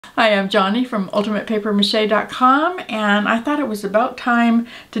Hi, I'm Johnny from UltimatePaperMache.com, and I thought it was about time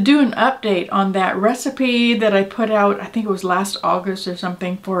to do an update on that recipe that I put out, I think it was last August or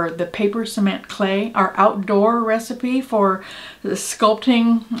something, for the paper cement clay, our outdoor recipe for the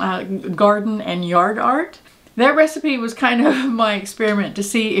sculpting garden and yard art. That recipe was kind of my experiment to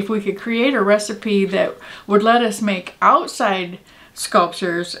see if we could create a recipe that would let us make outside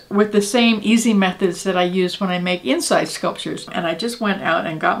sculptures with the same easy methods that I use when I make inside sculptures. And I just went out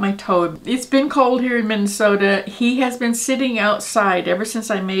and got my toad. It's been cold here in Minnesota. He has been sitting outside ever since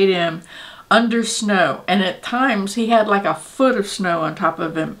I made him under snow, and at times he had like a foot of snow on top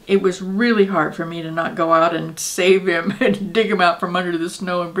of him. It was really hard for me to not go out and save him and dig him out from under the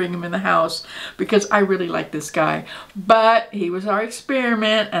snow and bring him in the house, because I really like this guy. But he was our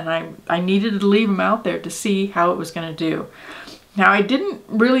experiment, and I needed to leave him out there to see how it was going to do. Now, I didn't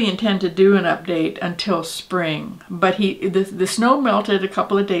really intend to do an update until spring, but the snow melted a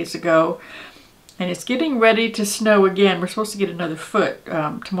couple of days ago, and it's getting ready to snow again. We're supposed to get another foot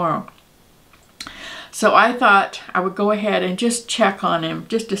tomorrow. So I thought I would go ahead and just check on him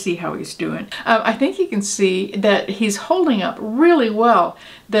just to see how he's doing. I think you can see that he's holding up really well.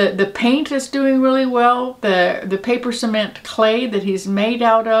 The paint is doing really well. The paper cement clay that he's made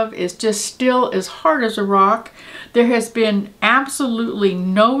out of is just still as hard as a rock. There has been absolutely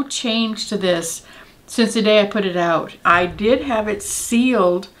no change to this since the day I put it out. I did have it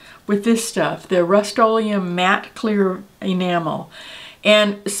sealed with this stuff, the Rust-Oleum matte clear enamel.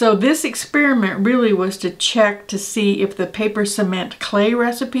 And so this experiment really was to check to see if the paper cement clay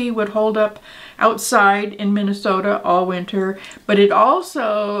recipe would hold up outside in Minnesota all winter, but it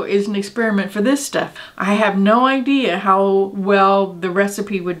also is an experiment for this stuff. I have no idea how well the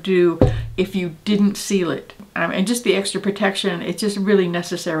recipe would do if you didn't seal it. And just the extra protection, it's just really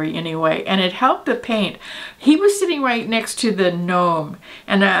necessary anyway. And it helped the paint. He was sitting right next to the gnome,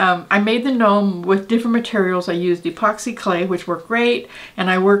 and I made the gnome with different materials. I used epoxy clay, which worked great,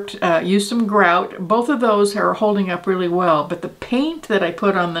 and I used some grout. Both of those are holding up really well, but the paint that I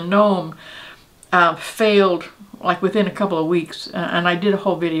put on the gnome failed like within a couple of weeks, and I did a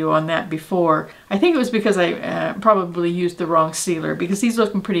whole video on that before. I think it was because I probably used the wrong sealer, because he's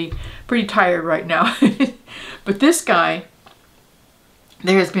looking pretty tired right now. But this guy,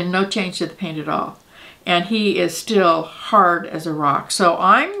 there has been no change to the paint at all, and he is still hard as a rock. So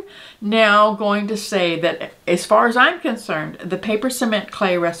I'm now going to say that as far as I'm concerned, the paper cement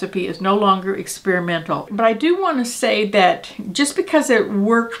clay recipe is no longer experimental. But I do want to say that just because it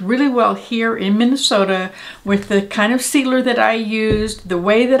worked really well here in Minnesota with the kind of sealer that I used, the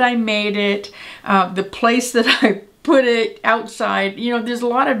way that I made it, the place that I put it outside, you know, there's a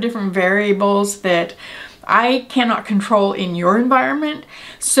lot of different variables that I cannot control in your environment.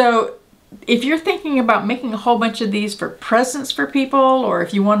 So if you're thinking about making a whole bunch of these for presents for people, or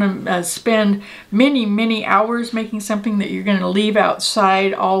if you want to spend many hours making something that you're going to leave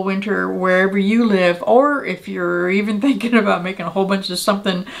outside all winter wherever you live, or if you're even thinking about making a whole bunch of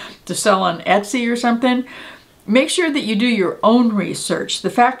something to sell on Etsy or something, make sure that you do your own research.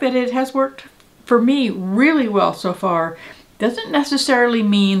 The fact that it has worked for me really well so far doesn't necessarily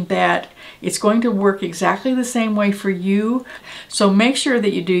mean that it's going to work exactly the same way for you. So make sure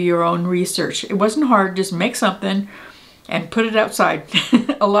that you do your own research. It wasn't hard, just make something and put it outside.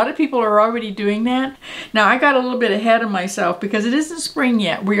 A lot of people are already doing that. Now, I got a little bit ahead of myself because it isn't spring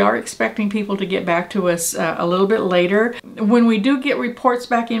yet. We are expecting people to get back to us a little bit later. When we do get reports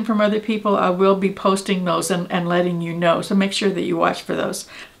back in from other people, I will be posting those and letting you know. So make sure that you watch for those.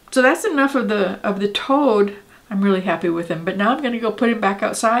 So that's enough of the toad. I'm really happy with him, but now I'm going to go put him back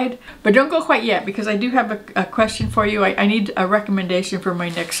outside. But don't go quite yet, because I do have a question for you. I need a recommendation for my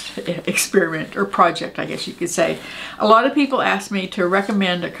next experiment, or project, I guess you could say. A lot of people ask me to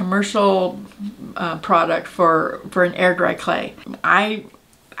recommend a commercial product for an air dry clay.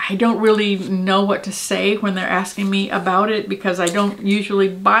 I don't really know what to say when they're asking me about it, because I don't usually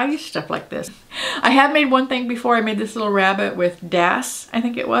buy stuff like this. I have made one thing before. I made this little rabbit with DAS, I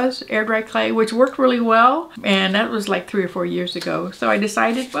think it was, air dry clay, which worked really well, and that was like 3 or 4 years ago. So I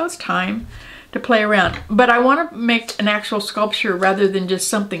decided, well, it's time to play around. But I want to make an actual sculpture rather than just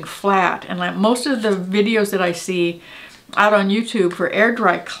something flat. And like most of the videos that I see out on YouTube for air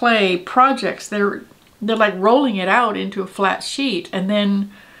dry clay projects, they're like rolling it out into a flat sheet and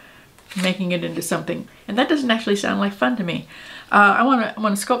then making it into something, and that doesn't actually sound like fun to me. I want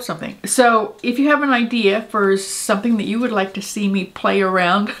to sculpt something. So if you have an idea for something that you would like to see me play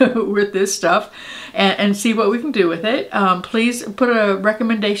around with this stuff and see what we can do with it, please put a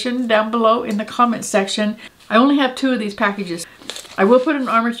recommendation down below in the comment section. I only have 2 of these packages. I will put an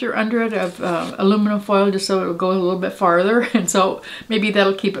armature under it of aluminum foil just so it will go a little bit farther, and so maybe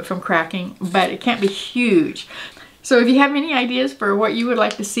that'll keep it from cracking, but it can't be huge. So if you have any ideas for what you would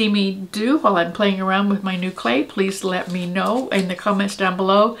like to see me do while I'm playing around with my new clay, please let me know in the comments down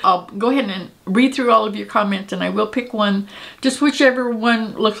below. I'll go ahead and read through all of your comments, and I will pick one, just whichever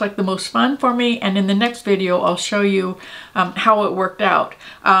one looks like the most fun for me, and in the next video I'll show you how it worked out.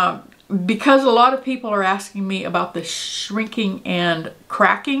 Because a lot of people are asking me about the shrinking and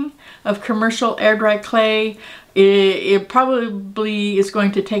cracking of commercial air dry clay, it probably is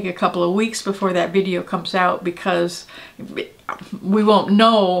going to take a couple of weeks before that video comes out, because we won't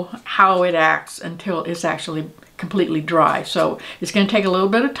know how it acts until it's actually completely dry. So it's going to take a little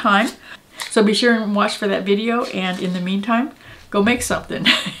bit of time. So be sure and watch for that video, and in the meantime, go make something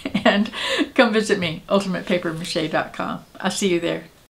and come visit me, ultimatepapermache.com. I'll see you there.